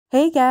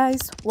Hey guys,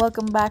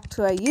 welcome back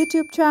to our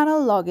YouTube channel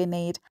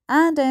Login8,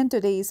 and in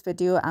today's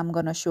video I'm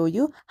gonna show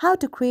you how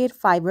to create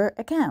Fiverr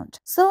account.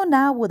 So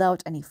now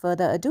without any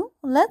further ado,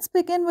 let's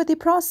begin with the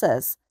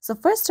process. So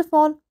first of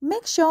all,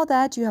 make sure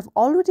that you have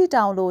already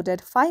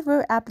downloaded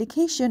Fiverr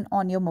application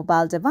on your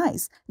mobile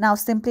device. Now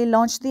simply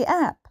launch the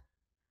app.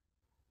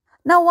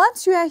 Now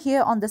once you are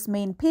here on this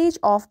main page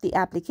of the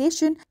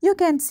application, you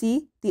can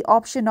see the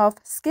option of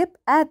skip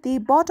at the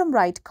bottom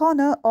right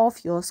corner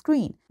of your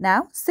screen.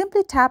 Now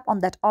simply tap on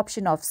that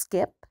option of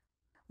skip.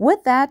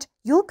 With that,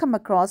 you'll come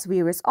across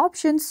various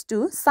options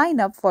to sign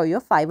up for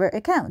your Fiverr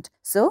account.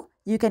 So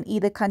you can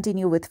either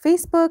continue with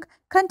Facebook,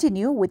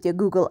 continue with your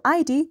Google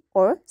ID,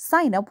 or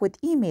sign up with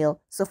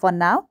email. So for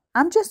now,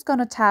 I'm just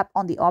gonna tap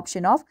on the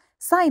option of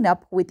sign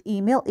up with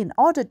email in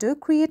order to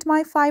create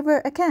my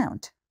Fiverr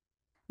account.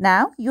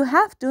 Now, you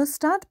have to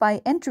start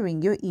by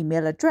entering your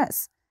email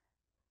address.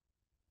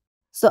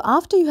 So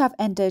after you have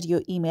entered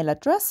your email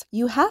address,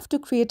 you have to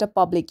create a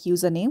public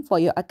username for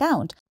your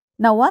account.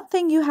 Now, one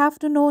thing you have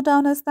to note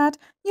down is that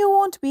you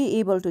won't be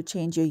able to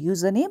change your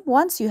username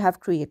once you have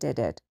created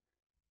it.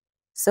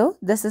 So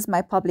this is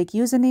my public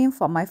username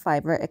for my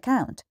Fiverr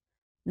account.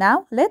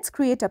 Now, let's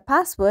create a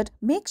password.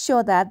 Make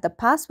sure that the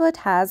password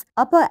has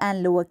upper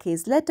and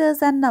lowercase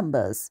letters and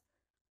numbers.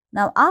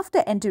 Now,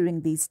 after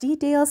entering these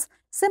details,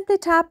 simply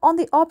tap on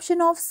the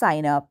option of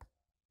sign up.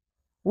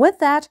 With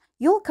that,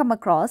 you'll come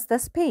across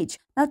this page.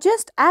 Now,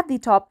 just at the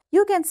top,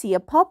 you can see a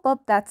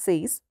pop-up that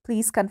says,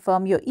 please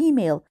confirm your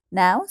email.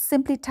 Now,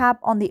 simply tap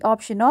on the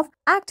option of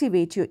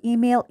activate your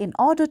email in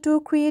order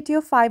to create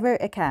your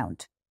Fiverr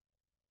account.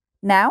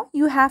 Now,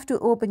 you have to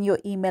open your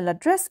email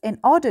address in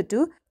order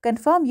to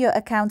confirm your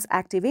account's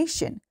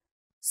activation.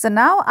 So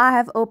now I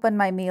have opened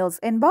my mails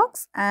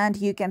inbox and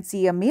you can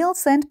see a mail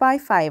sent by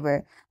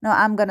Fiverr. Now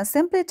I'm going to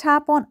simply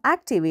tap on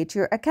activate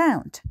your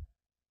account.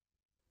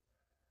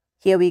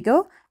 Here we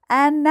go.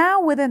 And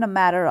now within a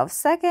matter of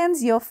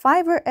seconds, your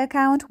Fiverr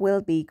account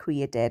will be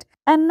created.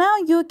 And now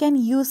you can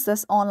use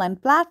this online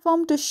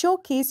platform to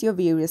showcase your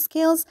various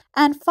skills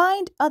and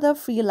find other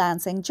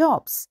freelancing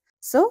jobs.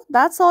 So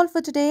that's all for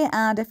today,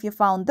 and if you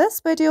found this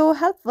video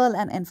helpful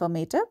and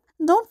informative,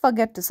 don't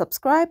forget to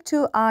subscribe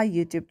to our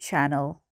YouTube channel.